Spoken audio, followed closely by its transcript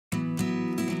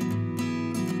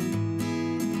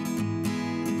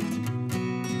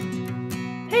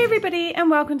Hey everybody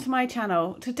and welcome to my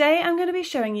channel. Today I'm going to be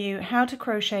showing you how to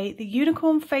crochet the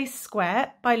Unicorn Face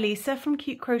Square by Lisa from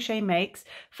CuteCrochetMakes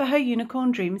for her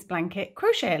Unicorn Dreams Blanket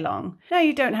Crochet Along. Now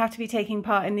you don't have to be taking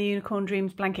part in the Unicorn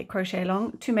Dreams Blanket Crochet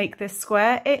Along to make this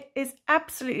square. It is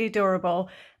absolutely adorable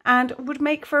and would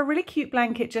make for a really cute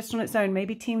blanket just on its own,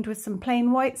 maybe teamed with some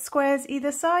plain white squares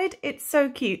either side. It's so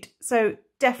cute. So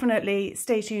definitely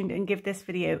stay tuned and give this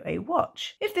video a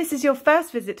watch. If this is your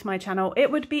first visit to my channel, it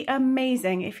would be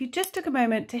amazing if you just took a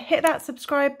moment to hit that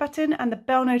subscribe button and the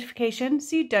bell notification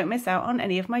so you don't miss out on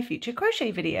any of my future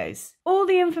crochet videos. All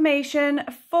the information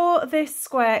for this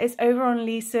square is over on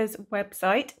Lisa's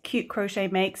website,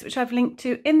 CuteCrochetMakes, which I've linked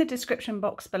to in the description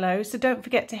box below, so don't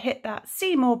forget to hit that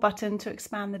see more button to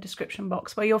expand the description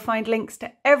box where you'll find links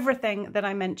to everything that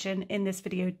I mention in this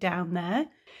video down there.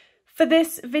 For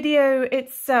this video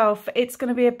itself, it's going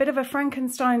to be a bit of a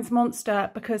Frankenstein's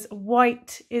monster because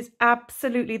white is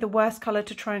absolutely the worst colour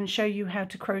to try and show you how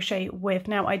to crochet with.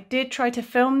 Now, I did try to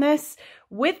film this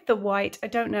with the white. I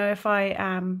don't know if I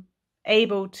am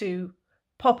able to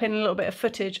pop in a little bit of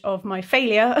footage of my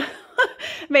failure.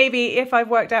 Maybe if I've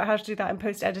worked out how to do that in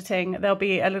post-editing, there'll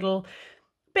be a little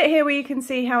bit here where you can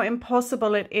see how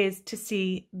impossible it is to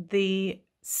see the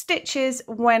stitches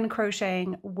when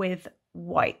crocheting with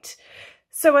white.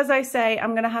 So as I say,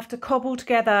 I'm going to have to cobble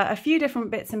together a few different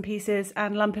bits and pieces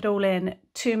and lump it all in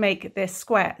to make this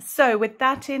square. So with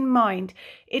that in mind,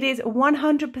 it is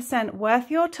 100%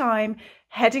 worth your time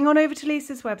heading on over to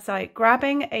Lisa's website,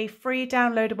 grabbing a free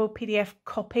downloadable PDF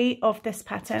copy of this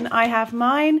pattern. I have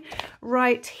mine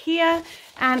right here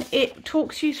and it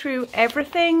talks you through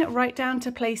everything right down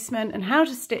to placement and how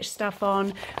to stitch stuff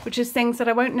on, which is things that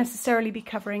I won't necessarily be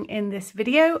covering in this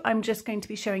video. I'm just going to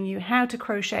be showing you how to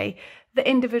crochet the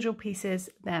individual pieces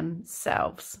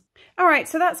themselves. All right,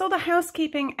 so that's all the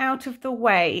housekeeping out of the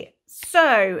way.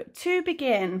 So to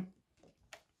begin,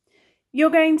 you're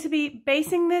going to be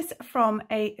basing this from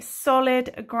a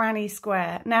solid granny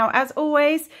square. Now, as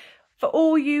always, for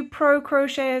all you pro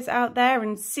crocheters out there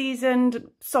and seasoned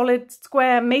solid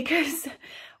square makers,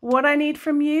 what I need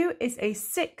from you is a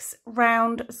 6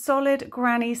 round solid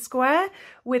granny square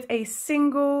with a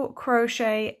single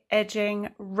crochet edging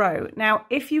row. Now,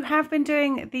 if you have been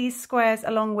doing these squares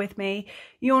along with me,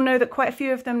 you'll know that quite a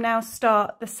few of them now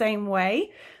start the same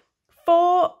way.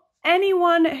 For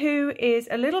anyone who is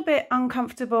a little bit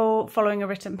uncomfortable following a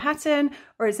written pattern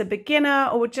or is a beginner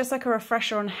or would just like a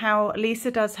refresher on how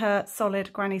Lisa does her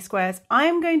solid granny squares,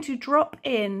 I'm going to drop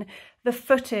in the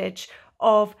footage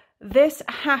of this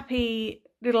happy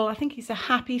little, I think he's a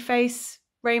happy face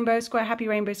rainbow square, happy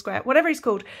rainbow square, whatever he's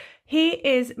called. He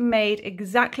is made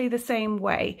exactly the same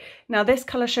way. Now this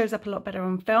color shows up a lot better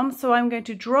on film, so I'm going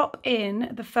to drop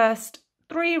in the first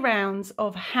 3 rounds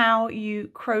of how you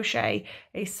crochet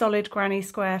a solid granny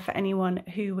square for anyone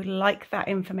who would like that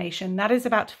information. That is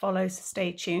about to follow, so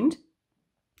stay tuned.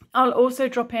 I'll also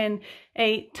drop in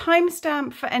a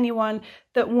timestamp for anyone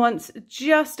that wants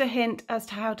just a hint as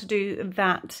to how to do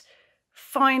that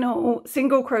final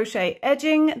single crochet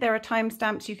edging. There are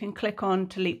timestamps you can click on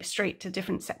to leap straight to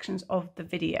different sections of the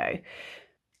video.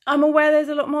 I'm aware there's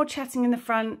a lot more chatting in the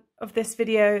front of this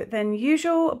video than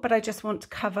usual, but I just want to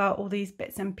cover all these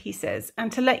bits and pieces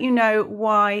and to let you know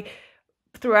why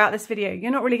throughout this video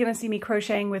you're not really going to see me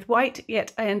crocheting with white,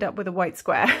 yet I end up with a white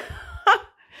square.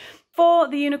 For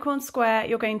the unicorn square,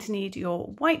 you're going to need your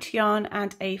white yarn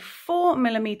and a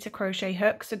 4mm crochet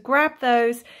hook. So grab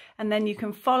those and then you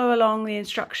can follow along the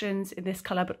instructions in this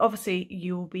color, but obviously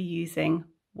you will be using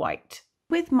white.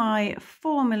 With my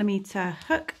 4mm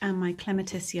hook and my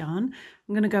clematis yarn,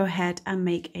 I'm going to go ahead and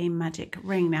make a magic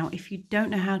ring. Now, if you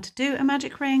don't know how to do a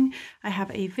magic ring, I have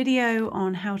a video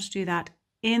on how to do that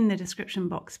in the description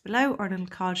box below, or a little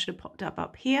card should have popped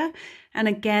up here. And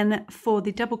again, for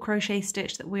the double crochet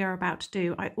stitch that we are about to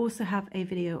do, I also have a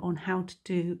video on how to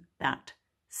do that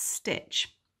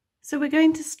stitch. So we're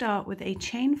going to start with a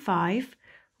chain 5,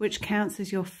 which counts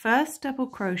as your first double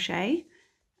crochet,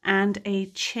 and a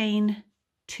chain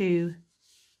 2.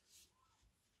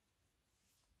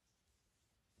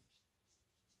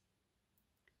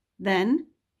 Then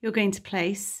you're going to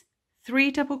place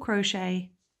 3 double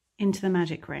crochet into the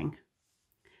magic ring.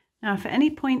 Now, if at any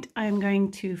point I am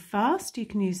going too fast, you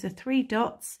can use the 3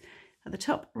 dots at the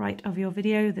top right of your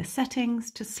video, the settings,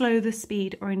 to slow the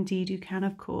speed, or indeed you can,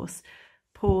 of course,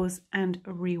 pause and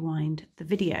rewind the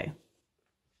video.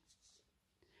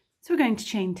 So we're going to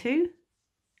chain 2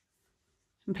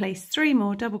 and place 3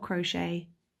 more double crochet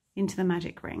into the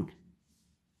magic ring.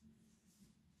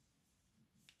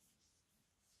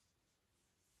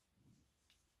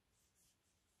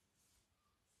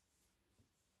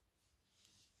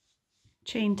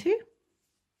 chain 2,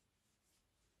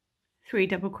 3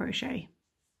 double crochet,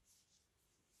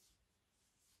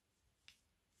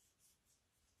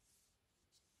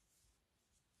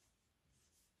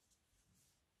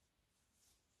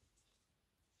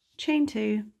 chain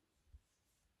 2,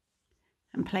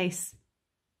 and place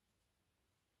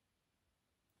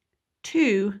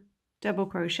 2 double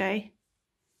crochet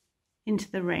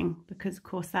into the ring, because of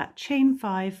course that chain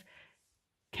 5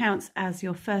 counts as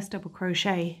your first double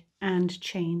crochet and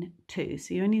chain 2,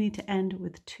 so you only need to end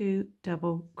with 2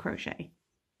 double crochet.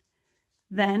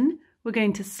 Then we're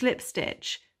going to slip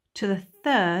stitch to the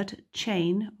 3rd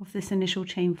chain of this initial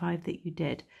chain 5 that you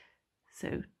did.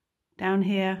 So down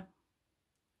here,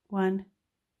 1,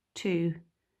 2,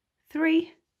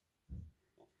 3.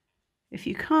 If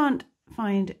you can't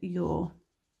find your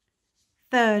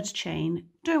 3rd chain,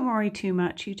 don't worry too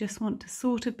much. You just want to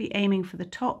sort of be aiming for the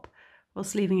top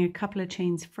whilst leaving a couple of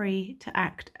chains free to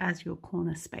act as your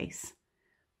corner space.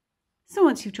 So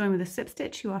once you've joined with a slip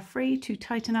stitch, you are free to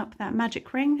tighten up that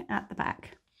magic ring at the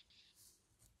back.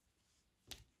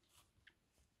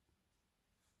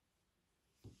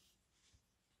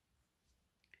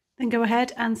 Then go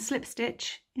ahead and slip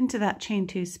stitch into that chain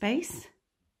 2 space,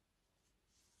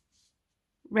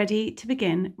 ready to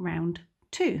begin round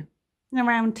 2. Now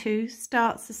round 2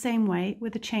 starts the same way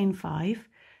with a chain 5,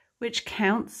 which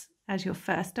counts as your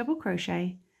first double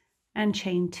crochet and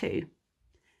chain 2.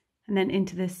 And then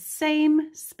into this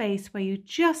same space where you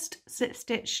just slip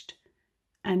stitched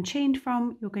and chained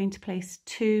from, you're going to place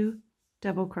 2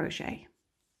 double crochet.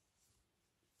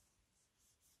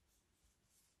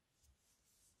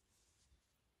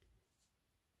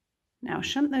 Now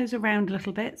shunt those around a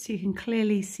little bit so you can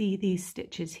clearly see these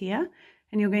stitches here,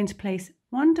 and you're going to place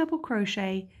 1 double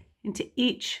crochet into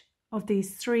each of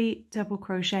these 3 double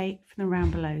crochet from the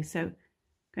round below, so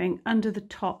going under the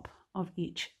top of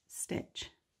each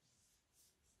stitch.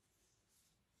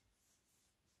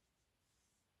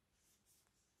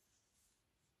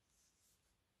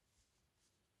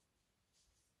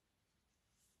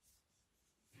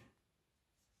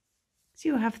 So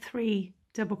you'll have 3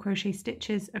 double crochet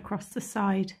stitches across the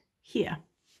side here.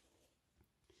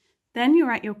 Then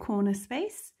you're at your corner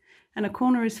space, and a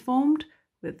corner is formed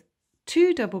with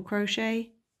 2 double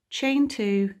crochet, chain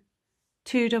 2,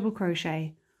 2 double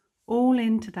crochet, all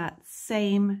into that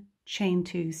same chain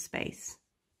 2 space.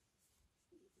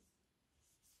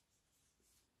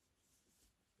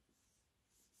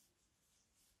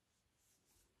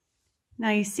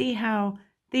 Now you see how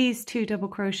these 2 double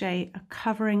crochet are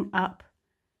covering up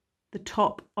the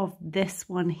top of this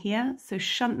one here, so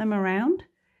shunt them around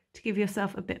to give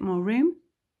yourself a bit more room,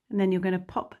 and then you're going to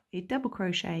pop a double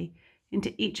crochet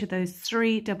into each of those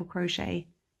 3 double crochet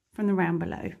from the round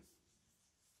below.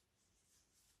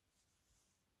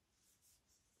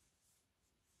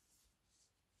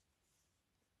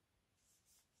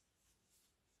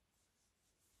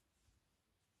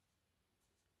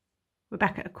 We're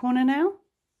back at a corner now,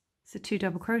 so 2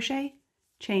 double crochet,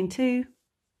 chain 2,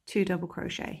 2 double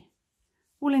crochet,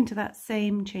 all into that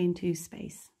same chain 2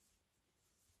 space.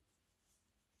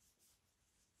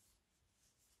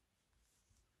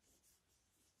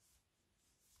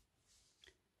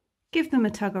 Give them a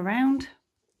tug around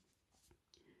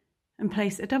and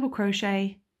place a double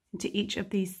crochet into each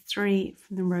of these 3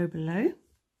 from the row below.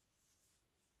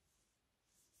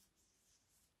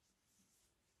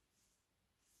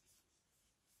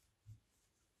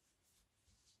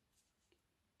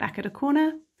 Back at a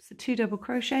corner, so 2 double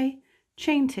crochet,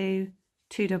 chain 2,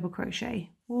 2 double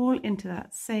crochet, all into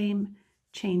that same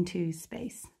chain 2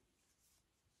 space.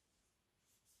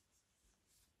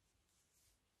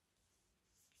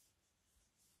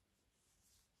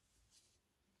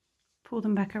 Pull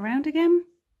them back around again,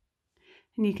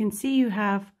 and you can see you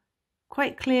have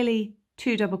quite clearly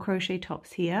 2 double crochet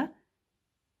tops here,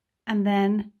 and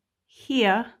then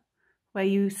here where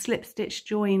you slip stitch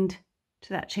joined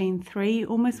to that chain 3, you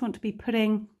almost want to be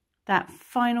putting that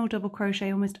final double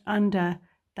crochet almost under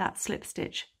that slip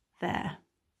stitch there.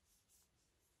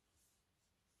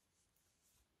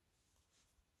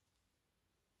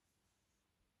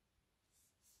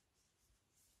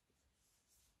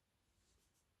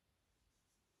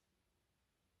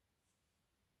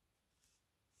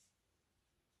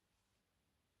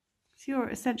 So you're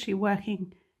essentially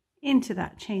working into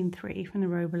that chain 3 from the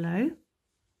row below.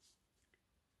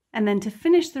 And then to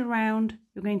finish the round,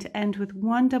 you're going to end with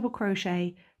 1 double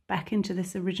crochet back into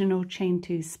this original chain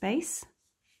 2 space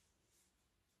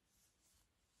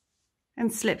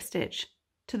and slip stitch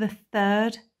to the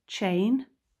 3rd chain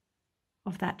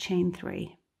of that chain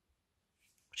 5,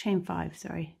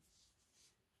 sorry.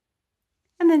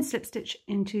 and then slip stitch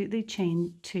into the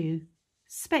chain 2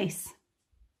 space.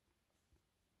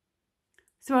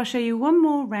 So I'll show you one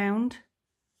more round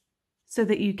so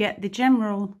that you get the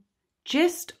general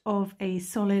gist of a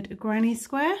solid granny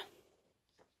square.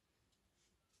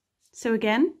 So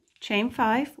again, chain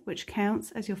 5, which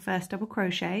counts as your first double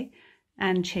crochet,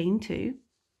 and chain 2,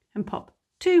 and pop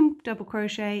 2 double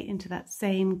crochet into that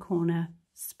same corner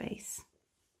space.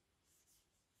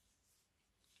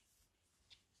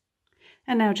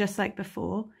 And now, just like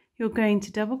before, you're going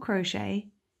to double crochet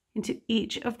into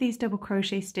each of these double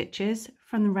crochet stitches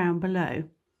from the round below.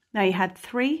 Now you had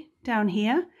 3 down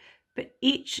here, but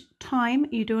each time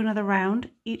you do another round,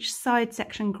 each side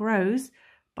section grows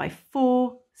by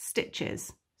 4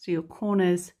 stitches. So your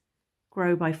corners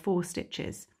grow by 4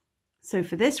 stitches. So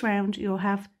for this round, you'll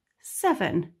have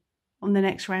 7. On the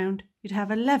next round, you'd have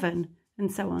 11,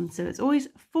 and so on. So it's always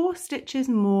 4 stitches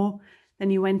more than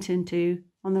you went into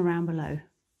on the round below.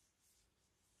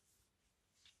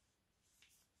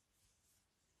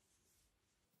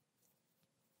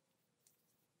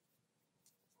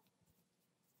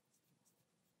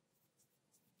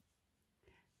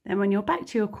 Then when you're back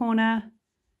to your corner,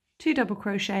 2 double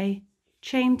crochet,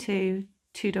 chain 2,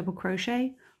 2 double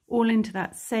crochet, all into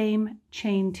that same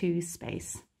chain 2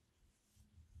 space.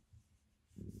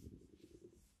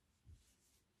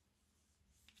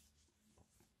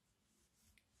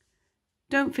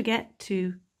 Don't forget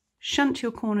to shunt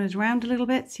your corners around a little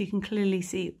bit so you can clearly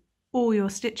see all your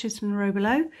stitches from the row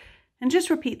below, and just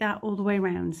repeat that all the way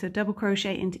around. So double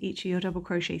crochet into each of your double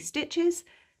crochet stitches,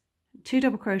 2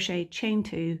 double crochet, chain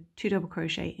 2, 2 double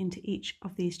crochet into each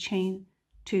of these chain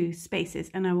 2 spaces,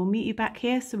 and I will meet you back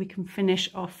here so we can finish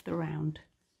off the round.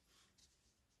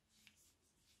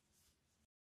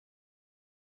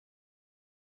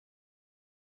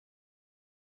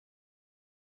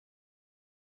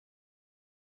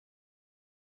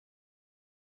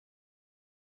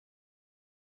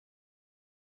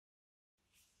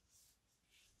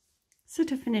 So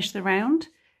to finish the round,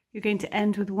 you're going to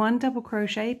end with 1 double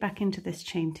crochet back into this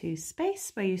chain 2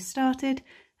 space where you started,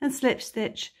 and slip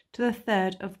stitch to the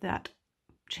 3rd of that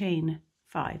chain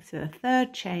 5. So the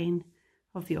 3rd chain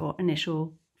of your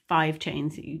initial 5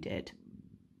 chains that you did.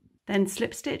 Then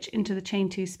slip stitch into the chain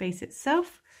 2 space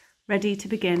itself, ready to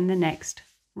begin the next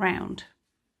round.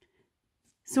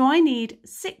 So I need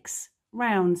 6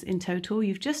 rounds in total.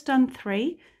 You've just done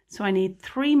 3, so I need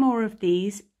 3 more of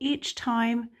these. Each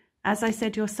time, as I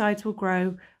said, your sides will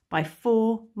grow by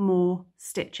 4 more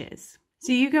stitches.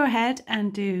 So you go ahead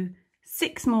and do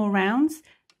 6 more rounds.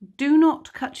 Do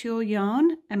not cut your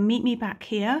yarn and meet me back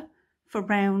here for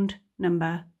round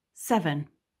number 7.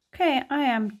 Okay, I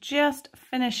am just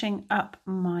finishing up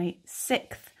my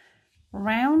 6th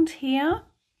round here.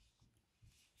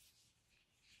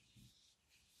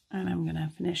 And I'm going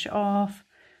to finish off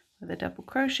with a double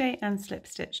crochet and slip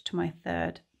stitch to my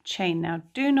 3rd chain. Now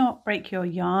do not break your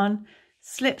yarn.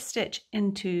 Slip stitch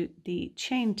into the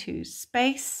chain 2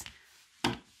 space,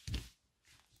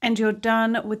 and you're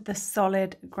done with the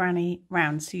solid granny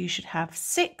round. So you should have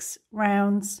 6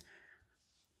 rounds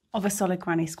of a solid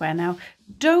granny square. Now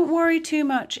don't worry too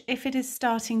much if it is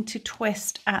starting to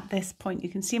twist at this point. You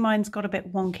can see mine's got a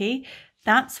bit wonky.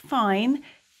 That's fine.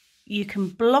 You can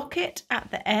block it at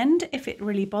the end if it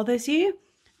really bothers you.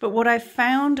 But what I've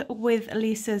found with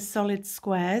Lisa's solid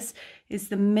squares is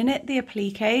the minute the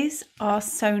appliques are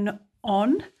sewn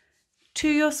on to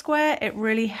your square, it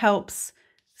really helps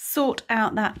sort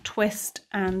out that twist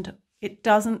and it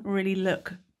doesn't really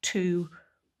look too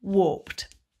warped.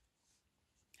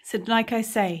 So like I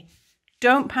say,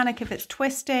 don't panic if it's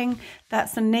twisting.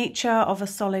 That's the nature of a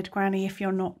solid granny if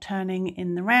you're not turning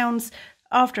in the rounds.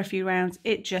 After a few rounds,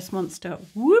 it just wants to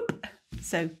whoop.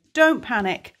 So don't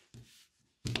panic.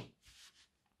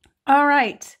 All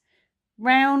right,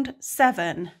 round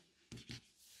 7.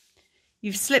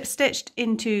 You've slip stitched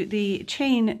into the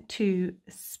chain 2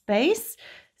 space.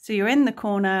 So you're in the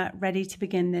corner ready to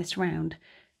begin this round.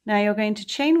 Now you're going to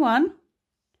chain 1,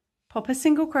 pop a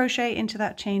single crochet into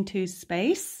that chain 2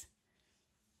 space,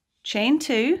 chain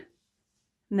 2,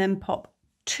 and then pop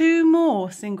 2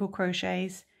 more single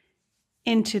crochets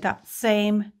into that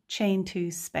same chain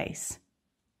 2 space.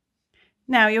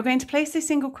 Now you're going to place a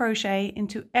single crochet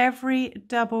into every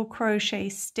double crochet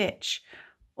stitch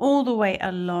all the way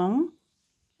along,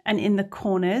 and in the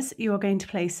corners you are going to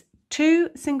place 2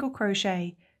 single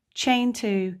crochet, chain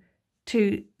 2,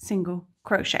 2 single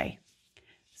crochet.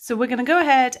 So we're going to go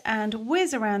ahead and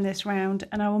whiz around this round,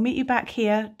 and I will meet you back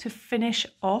here to finish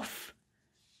off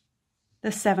the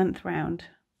 7th round.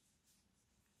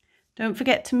 Don't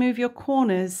forget to move your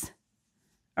corners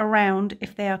around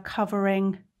if they are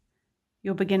covering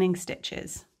your beginning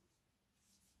stitches.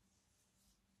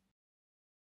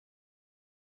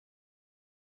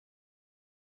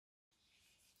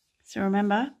 So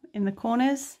remember, in the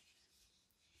corners,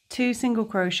 2 single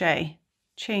crochet,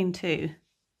 chain 2,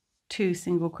 2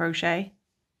 single crochet,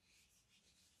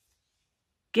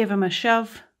 give them a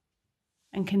shove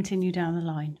and continue down the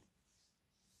line.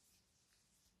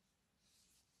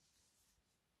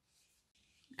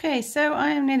 Okay, so I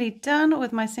am nearly done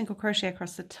with my single crochet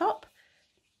across the top.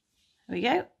 There we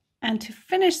go. And to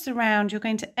finish the round, you're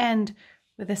going to end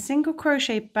with a single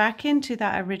crochet back into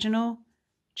that original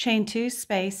chain 2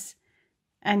 space,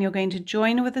 and you're going to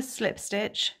join with a slip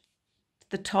stitch to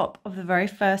the top of the very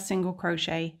first single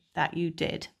crochet that you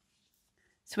did.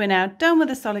 So we're now done with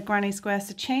the solid granny square.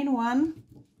 So chain 1,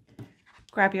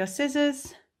 grab your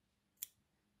scissors,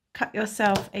 cut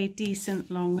yourself a decent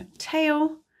long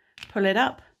tail, pull it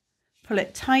up, pull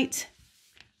it tight,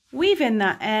 weave in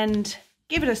that end,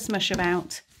 give it a smush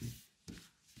about,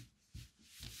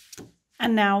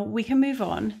 and now we can move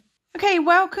on. Okay,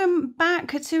 welcome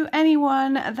back to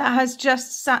anyone that has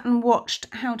just sat and watched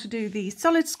how to do the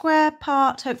solid square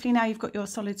part. Hopefully now you've got your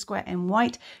solid square in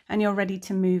white and you're ready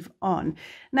to move on.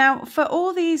 Now for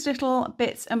all these little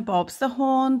bits and bobs, the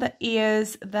horn, the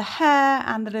ears, the hair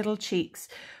and the little cheeks,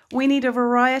 we need a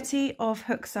variety of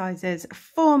hook sizes: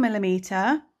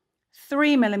 4mm,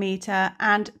 3mm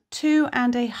and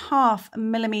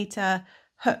 2.5mm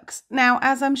hooks. Now,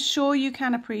 as I'm sure you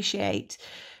can appreciate,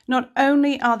 not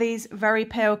only are these very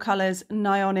pale colours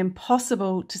nigh on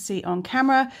impossible to see on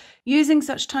camera, using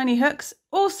such tiny hooks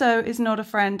also is not a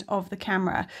friend of the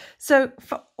camera. So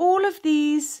for all of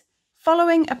these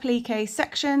following applique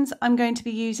sections, I'm going to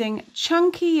be using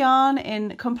chunky yarn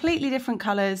in completely different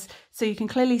colours, so you can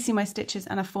clearly see my stitches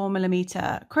and a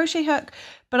 4mm crochet hook,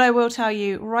 but I will tell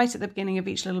you right at the beginning of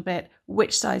each little bit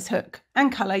which size hook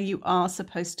and colour you are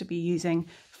supposed to be using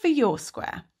for your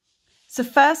square. So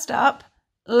first up,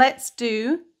 let's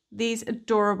do these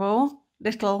adorable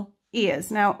little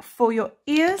ears. Now for your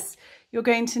ears, you're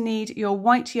going to need your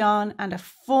white yarn and a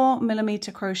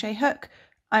 4mm crochet hook.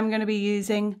 I'm going to be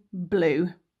using blue.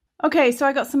 Okay, so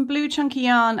I got some blue chunky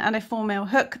yarn and a 4mm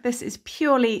hook. This is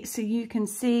purely so you can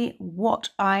see what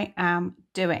I am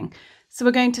doing. So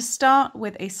we're going to start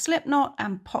with a slip knot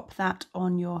and pop that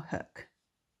on your hook.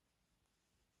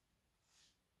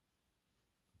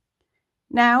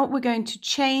 Now we're going to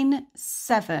chain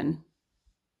 7.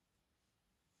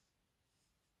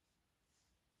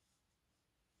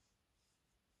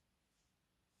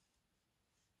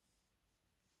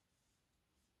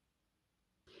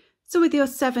 So with your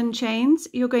 7 chains,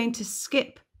 you're going to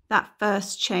skip that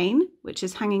first chain, which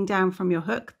is hanging down from your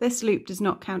hook. This loop does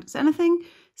not count as anything.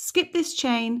 Skip this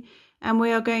chain and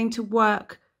we are going to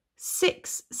work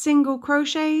 6 single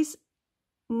crochets,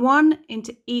 1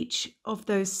 into each of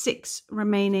those 6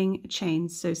 remaining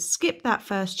chains. So skip that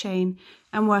first chain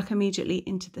and work immediately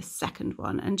into the second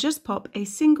one and just pop a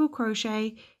single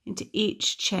crochet into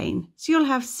each chain. So you'll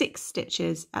have 6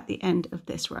 stitches at the end of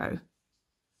this row.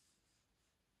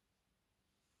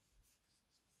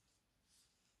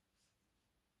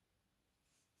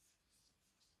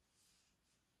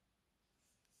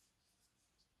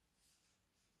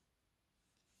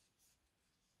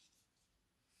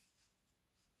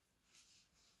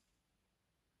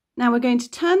 Now we're going to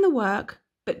turn the work,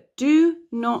 but do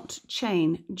not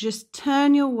chain. Just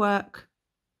turn your work,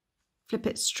 flip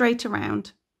it straight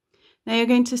around. Now you're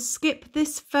going to skip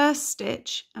this first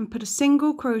stitch and put a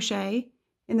single crochet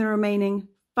in the remaining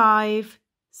 5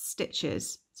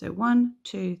 stitches. So 1,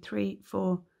 2, 3,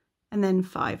 4, and then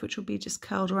 5, which will be just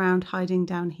curled around, hiding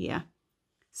down here.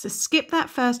 So skip that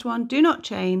first one, do not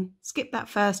chain, skip that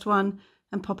first one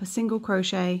and pop a single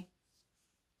crochet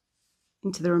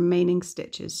into the remaining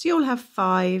stitches. So you'll have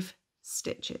 5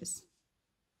 stitches.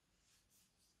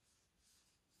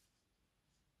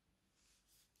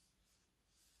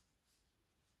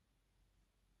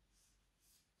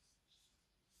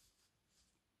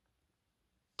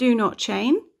 Do not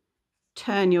chain,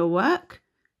 turn your work,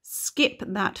 skip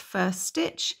that first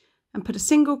stitch and put a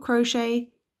single crochet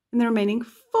in the remaining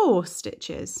 4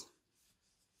 stitches.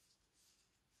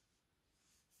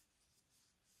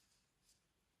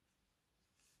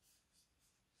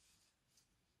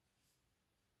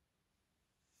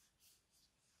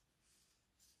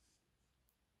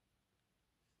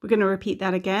 We're going to repeat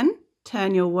that again.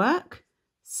 Turn your work,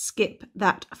 skip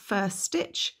that first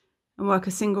stitch and work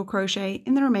a single crochet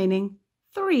in the remaining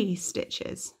 3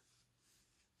 stitches.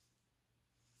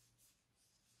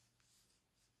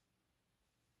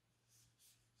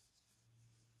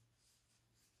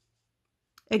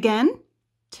 Again,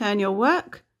 turn your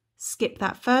work, skip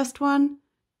that first one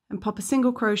and pop a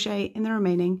single crochet in the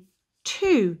remaining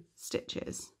 2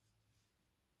 stitches.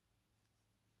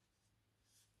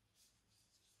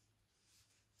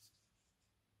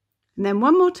 And then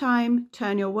one more time,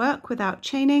 turn your work without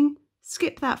chaining,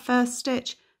 skip that first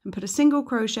stitch and put a single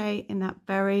crochet in that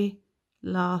very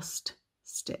last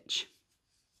stitch.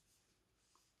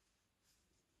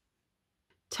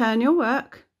 Turn your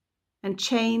work and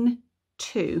chain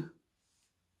 2.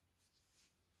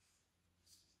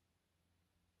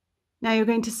 Now you're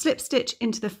going to slip stitch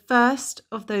into the first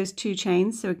of those 2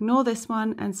 chains, so ignore this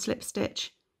one and slip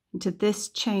stitch into this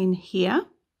chain here.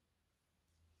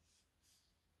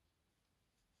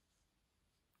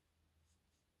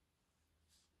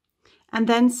 And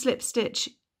then slip stitch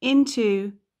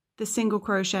into the single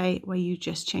crochet where you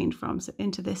just chained from, so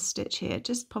into this stitch here,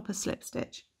 just pop a slip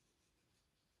stitch.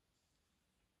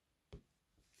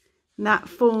 And that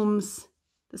forms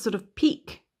the sort of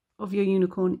peak of your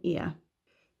unicorn ear.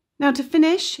 Now to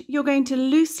finish, you're going to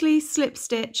loosely slip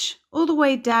stitch all the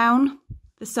way down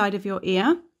the side of your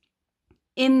ear.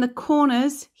 In the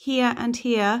corners here and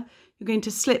here, you're going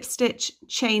to slip stitch,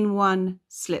 chain 1,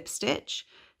 slip stitch.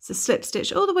 So slip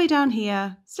stitch all the way down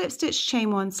here, slip stitch,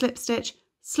 chain 1, slip stitch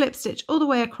all the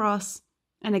way across,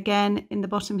 and again in the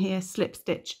bottom here, slip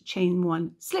stitch, chain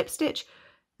 1, slip stitch,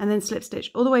 and then slip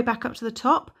stitch all the way back up to the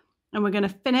top. And we're going to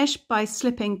finish by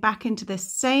slipping back into this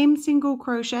same single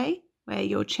crochet where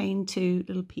your chain 2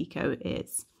 little picot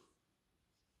is.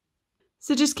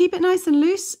 So just keep it nice and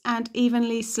loose and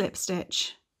evenly slip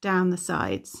stitch down the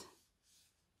sides.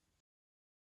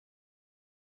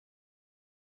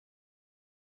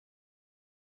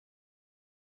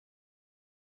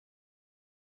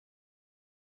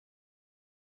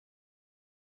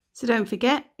 So don't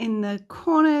forget, in the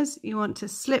corners you want to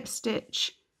slip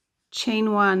stitch,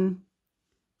 chain 1,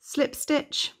 slip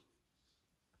stitch,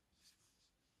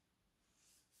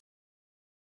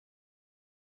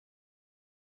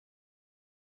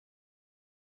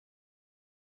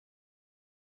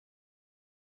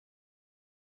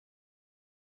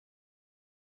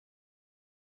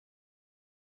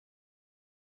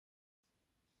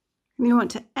 and you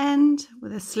want to end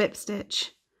with a slip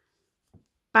stitch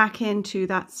back into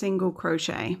that single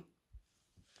crochet.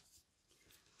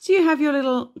 So you have your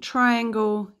little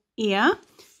triangle ear.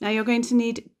 Now you're going to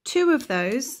need 2 of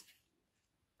those.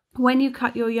 When you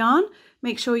cut your yarn,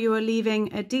 make sure you are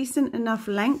leaving a decent enough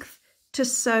length to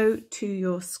sew to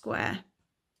your square.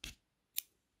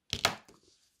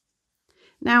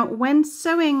 Now when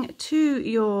sewing to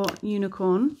your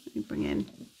unicorn, let me bring in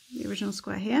the original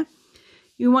square here,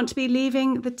 you want to be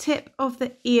leaving the tip of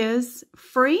the ears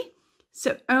free.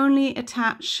 So only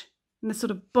attach in the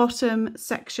sort of bottom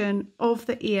section of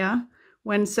the ear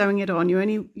when sewing it on.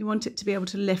 You want it to be able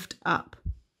to lift up.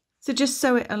 So just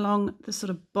sew it along the sort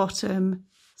of bottom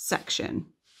section.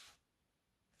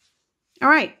 All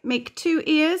right, make 2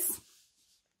 ears.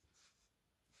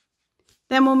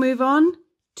 Then we'll move on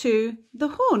to the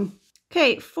horn.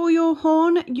 Okay, for your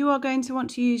horn, you are going to want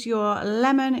to use your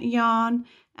lemon yarn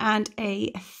and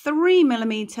a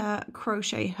 3mm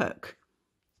crochet hook.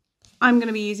 I'm going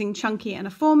to be using chunky and a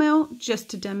 4mm just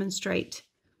to demonstrate.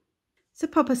 So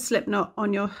pop a slip knot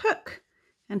on your hook,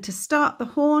 and to start the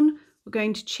horn we're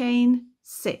going to chain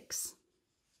 6.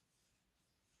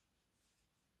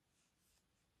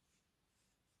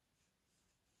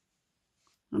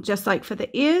 And just like for the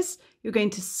ears, you're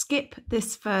going to skip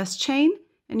this first chain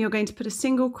and you're going to put a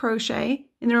single crochet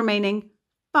in the remaining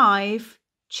 5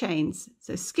 chains.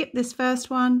 So skip this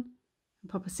first one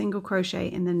and pop a single crochet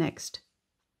in the next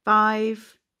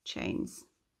 5 chains.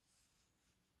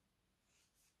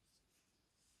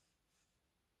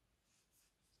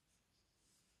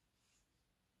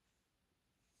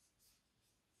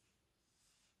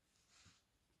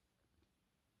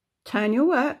 Turn your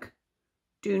work,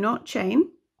 do not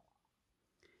chain,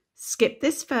 skip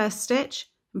this first stitch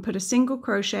and put a single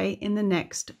crochet in the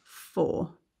next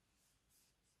 4.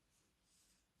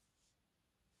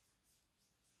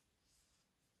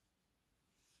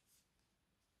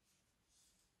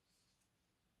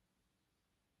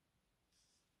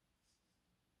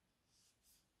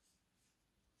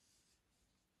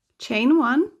 Chain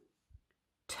 1,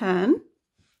 turn,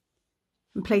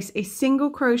 and place a single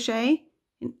crochet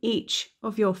in each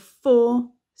of your 4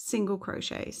 single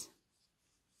crochets.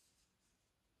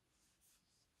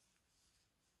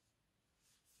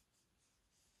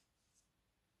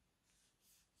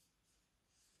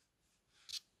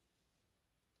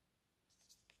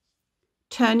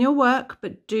 Turn your work,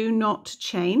 but do not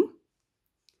chain,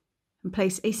 and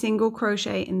place a single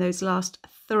crochet in those last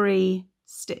 3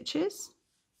 stitches.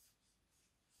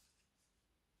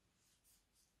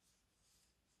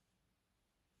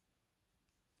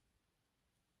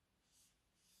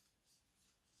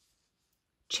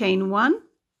 chain 1,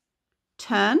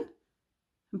 turn,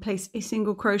 and place a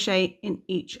single crochet in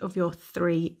each of your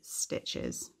 3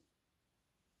 stitches.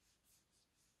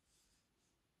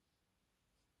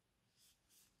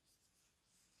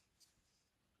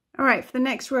 All right, for the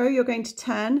next row, you're going to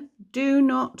turn, do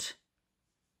not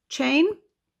chain,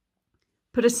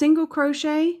 put a single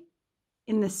crochet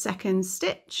in the 2nd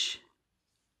stitch,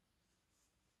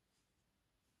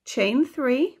 chain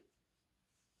 3,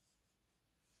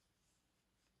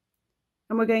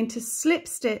 and we're going to slip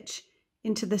stitch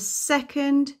into the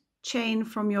 2nd chain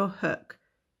from your hook.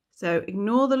 So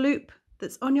ignore the loop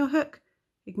that's on your hook,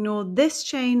 ignore this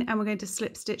chain, and we're going to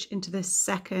slip stitch into the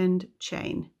 2nd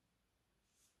chain.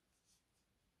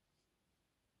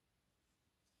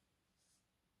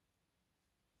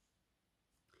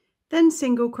 Then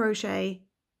single crochet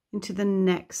into the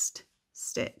next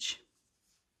stitch.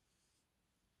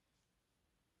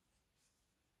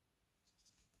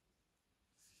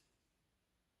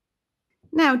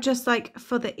 Now, just like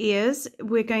for the ears,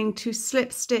 we're going to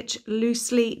slip stitch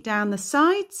loosely down the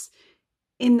sides,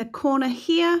 in the corner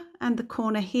here and the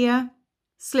corner here,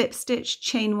 slip stitch,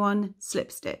 chain 1,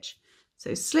 slip stitch.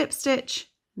 So slip stitch,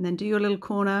 and then do your little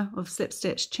corner of slip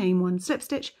stitch, chain 1, slip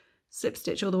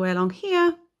stitch all the way along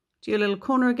here. Do your little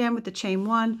corner again with the chain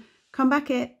 1, come back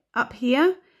up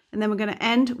here, and then we're going to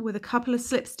end with a couple of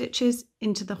slip stitches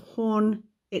into the horn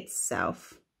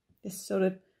itself. This sort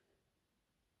of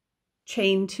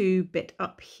chain 2 bit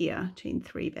up here, chain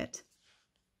 3 bit.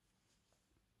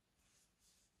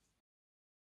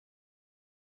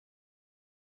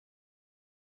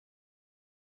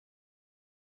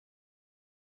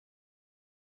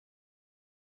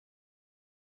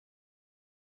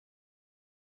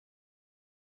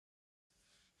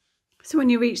 So when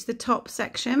you reach the top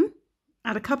section,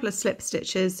 add a couple of slip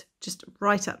stitches just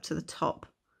right up to the top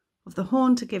of the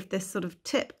horn to give this sort of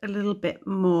tip a little bit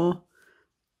more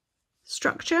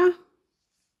structure.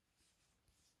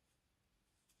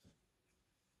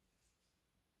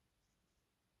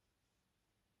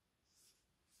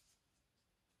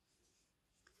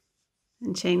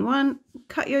 And chain 1,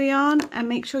 cut your yarn and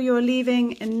make sure you're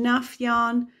leaving enough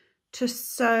yarn to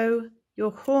sew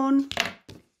your horn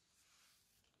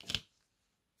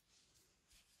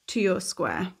to your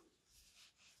square.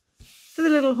 So the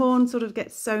little horn sort of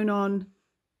gets sewn on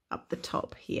up the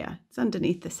top here. It's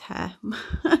underneath this hair.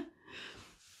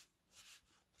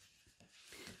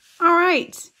 All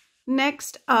right,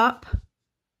 next up,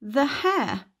 the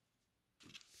hair.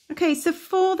 Okay, so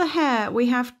for the hair, we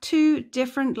have 2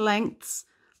 different lengths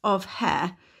of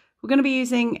hair. We're going to be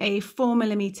using a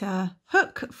 4mm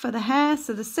hook for the hair,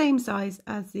 so the same size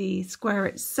as the square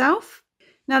itself.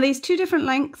 Now these 2 different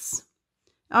lengths,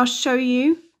 I'll show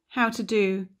you how to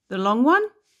do the long one.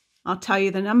 I'll tell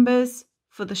you the numbers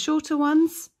for the shorter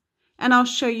ones, and I'll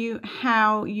show you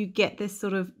how you get this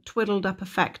sort of twiddled up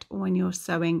effect when you're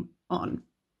sewing on.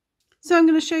 So I'm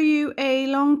going to show you a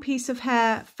long piece of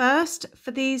hair first.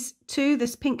 For these 2,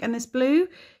 this pink and this blue,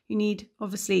 you need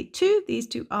obviously 2. These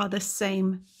 2 are the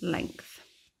same length.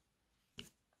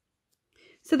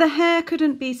 So the hair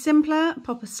couldn't be simpler.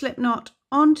 Pop a slip knot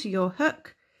onto your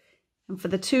hook. And for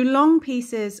the 2 long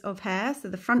pieces of hair, so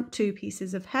the front 2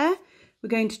 pieces of hair, we're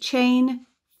going to chain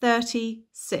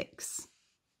 36.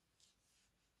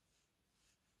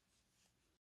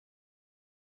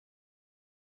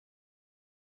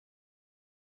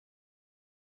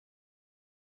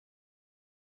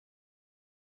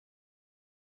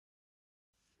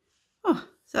 Oh,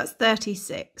 so that's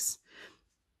 36.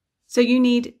 So you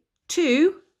need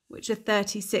 2, which are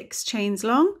 36 chains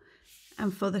long.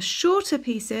 And for the shorter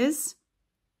pieces,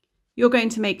 you're going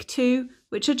to make 2,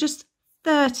 which are just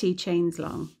 30 chains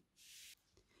long.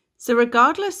 So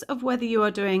regardless of whether you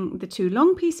are doing the 2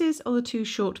 long pieces or the 2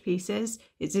 short pieces,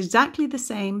 it's exactly the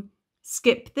same.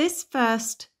 Skip this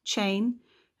first chain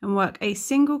and work a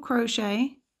single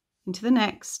crochet into the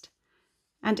next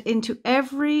and into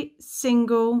every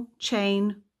single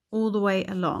chain all the way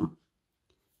along.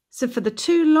 So for the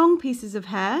 2 long pieces of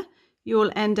hair,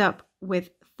 you'll end up with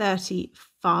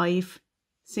 35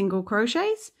 single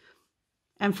crochets,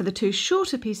 and for the 2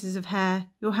 shorter pieces of hair,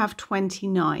 you'll have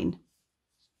 29.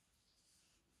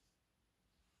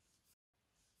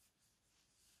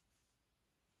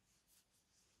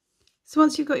 So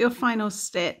once you've got your final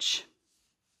stitch,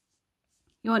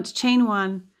 you want to chain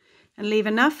 1 and leave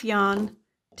enough yarn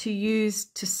to use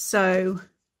to sew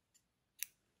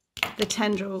the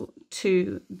tendril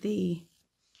to the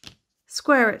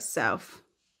square itself.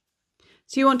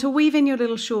 So you want to weave in your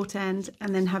little short end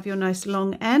and then have your nice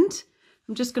long end.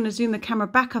 I'm just going to zoom the camera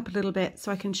back up a little bit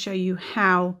so I can show you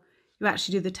how you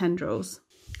actually do the tendrils.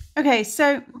 Okay,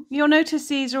 so you'll notice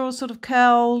these are all sort of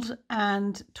curled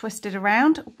and twisted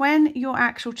around. When your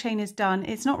actual chain is done,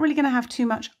 it's not really going to have too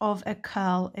much of a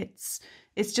curl. It's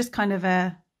just kind of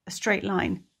a straight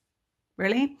line,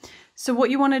 really. So what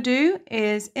you want to do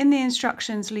is, in the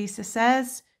instructions, Lisa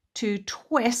says to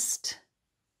twist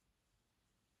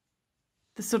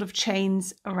the sort of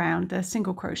chains around, the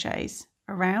single crochets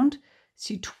around.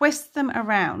 So you twist them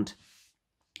around.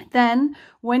 Then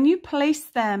when you place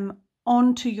them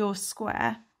onto your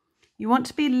square, you want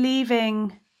to be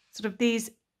leaving sort of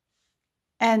these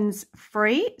ends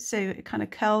free, so it kind of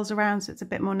curls around so it's a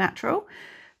bit more natural.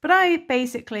 But I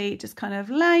basically just kind of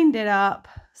lined it up,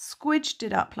 squidged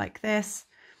it up like this,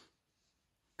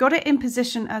 got it in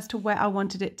position as to where I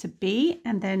wanted it to be,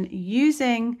 and then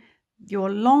using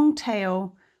your long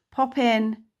tail, pop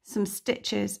in some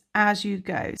stitches as you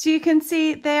go. So you can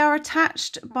see they are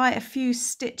attached by a few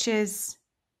stitches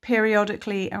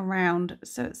periodically around.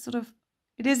 So it's sort of,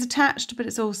 it is attached, but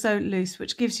it's also loose,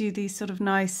 which gives you these sort of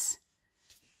nice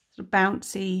sort of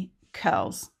bouncy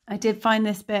curls. I did find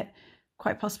this bit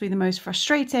quite possibly the most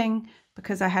frustrating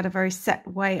because I had a very set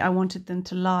way I wanted them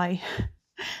to lie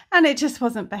and it just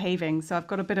wasn't behaving. So I've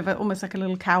got a bit of a, almost like a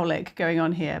little cowlick going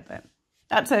on here, but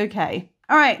that's okay.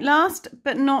 All right, last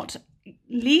but not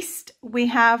least, we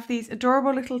have these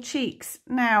adorable little cheeks.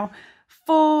 Now,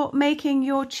 for making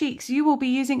your cheeks, you will be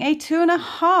using a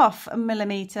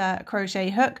 2.5mm crochet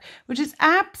hook, which is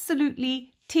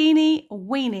absolutely teeny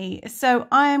weeny. So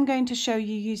I am going to show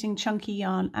you, using chunky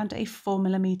yarn and a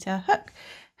 4mm hook,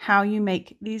 how you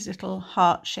make these little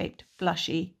heart-shaped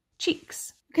blushy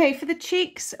cheeks. Okay, for the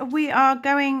cheeks, we are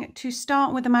going to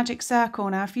start with a magic circle.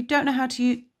 Now, if you don't know how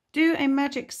to do a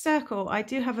magic circle, I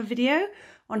do have a video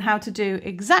on how to do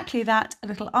exactly that. A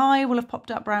little eye will have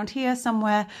popped up around here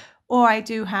somewhere, or I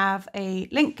do have a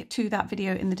link to that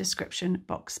video in the description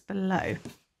box below.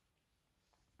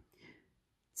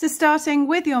 So starting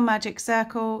with your magic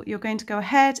circle, you're going to go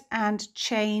ahead and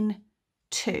chain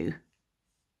 2.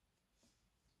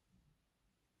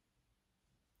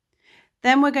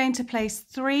 Then we're going to place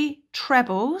 3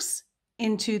 trebles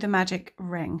into the magic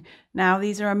ring. Now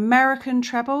these are American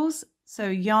trebles, so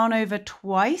yarn over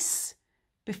twice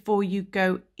before you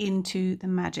go into the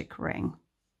magic ring.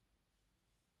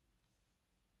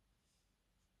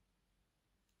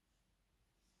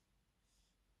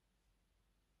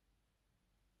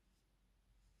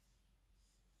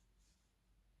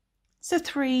 So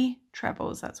 3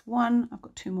 trebles, that's 1, I've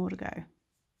got 2 more to go.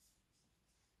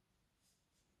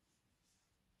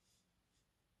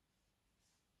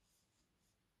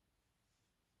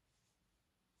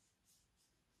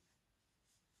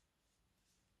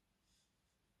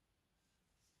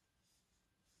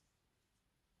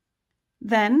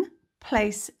 Then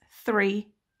place 3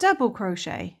 double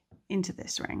crochet into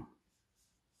this ring.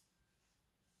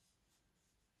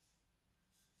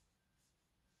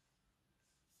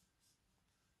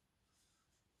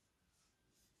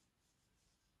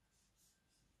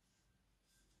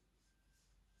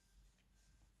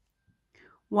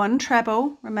 One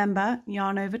treble, remember,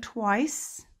 yarn over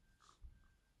twice.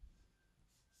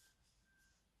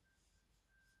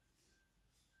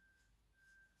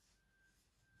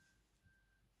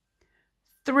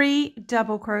 Three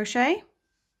double crochet.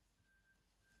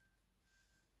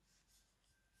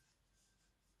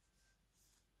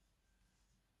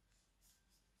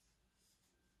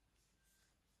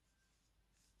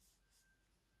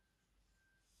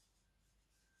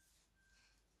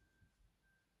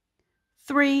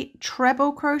 Three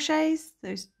treble crochets,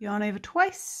 those yarn over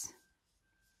twice.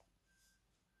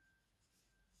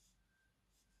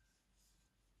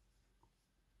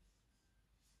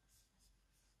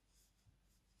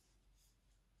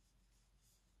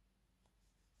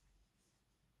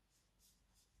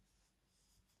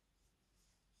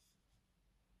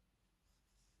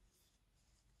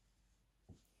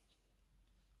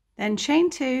 Then chain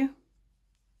 2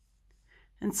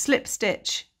 and slip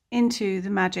stitch into the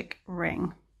magic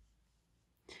ring.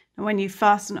 And when you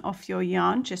fasten off your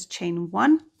yarn, just chain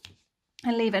 1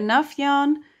 and leave enough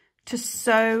yarn to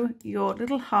sew your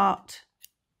little heart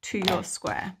to your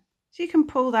square. So you can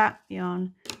pull that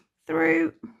yarn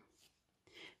through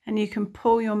and you can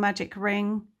pull your magic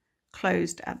ring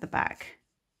closed at the back.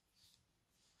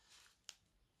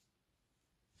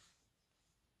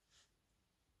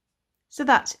 So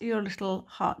that's your little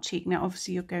heart cheek. Now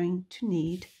obviously you're going to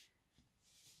need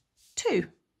 2.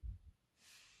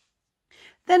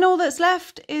 Then all that's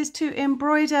left is to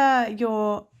embroider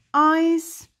your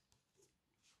eyes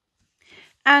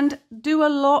and do a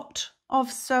lot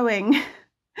of sewing.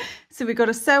 So we've got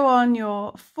to sew on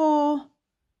your 4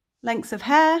 lengths of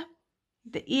hair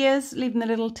the ears, leaving the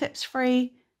little tips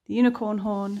free, the unicorn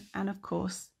horn, and of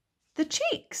course the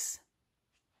cheeks.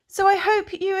 So I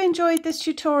hope you enjoyed this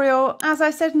tutorial. As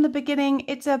I said in the beginning,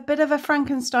 it's a bit of a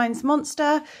Frankenstein's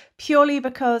monster purely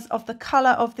because of the colour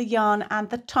of the yarn and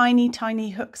the tiny, tiny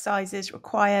hook sizes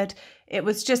required. It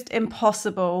was just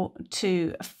impossible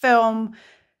to film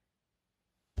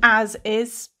as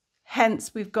is,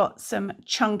 hence we've got some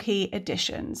chunky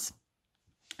additions.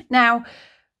 Now,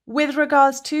 with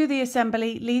regards to the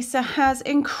assembly, Lisa has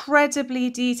incredibly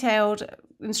detailed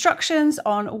instructions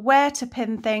on where to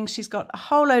pin things. She's got a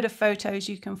whole load of photos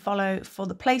you can follow for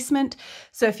the placement.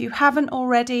 So if you haven't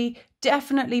already,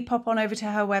 definitely pop on over to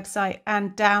her website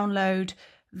and download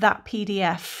that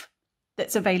PDF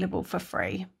that's available for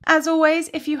free. As always,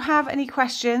 if you have any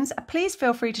questions, please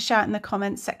feel free to shout in the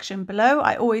comments section below.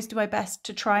 I always do my best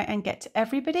to try and get to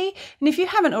everybody. And if you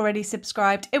haven't already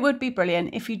subscribed, it would be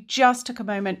brilliant if you just took a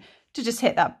moment to just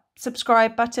hit that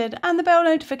subscribe button and the bell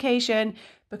notification,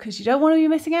 because you don't want to be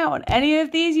missing out on any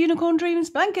of these Unicorn Dreams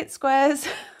blanket squares.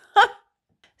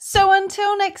 So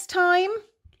until next time,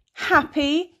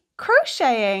 happy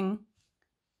crocheting.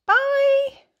 Bye.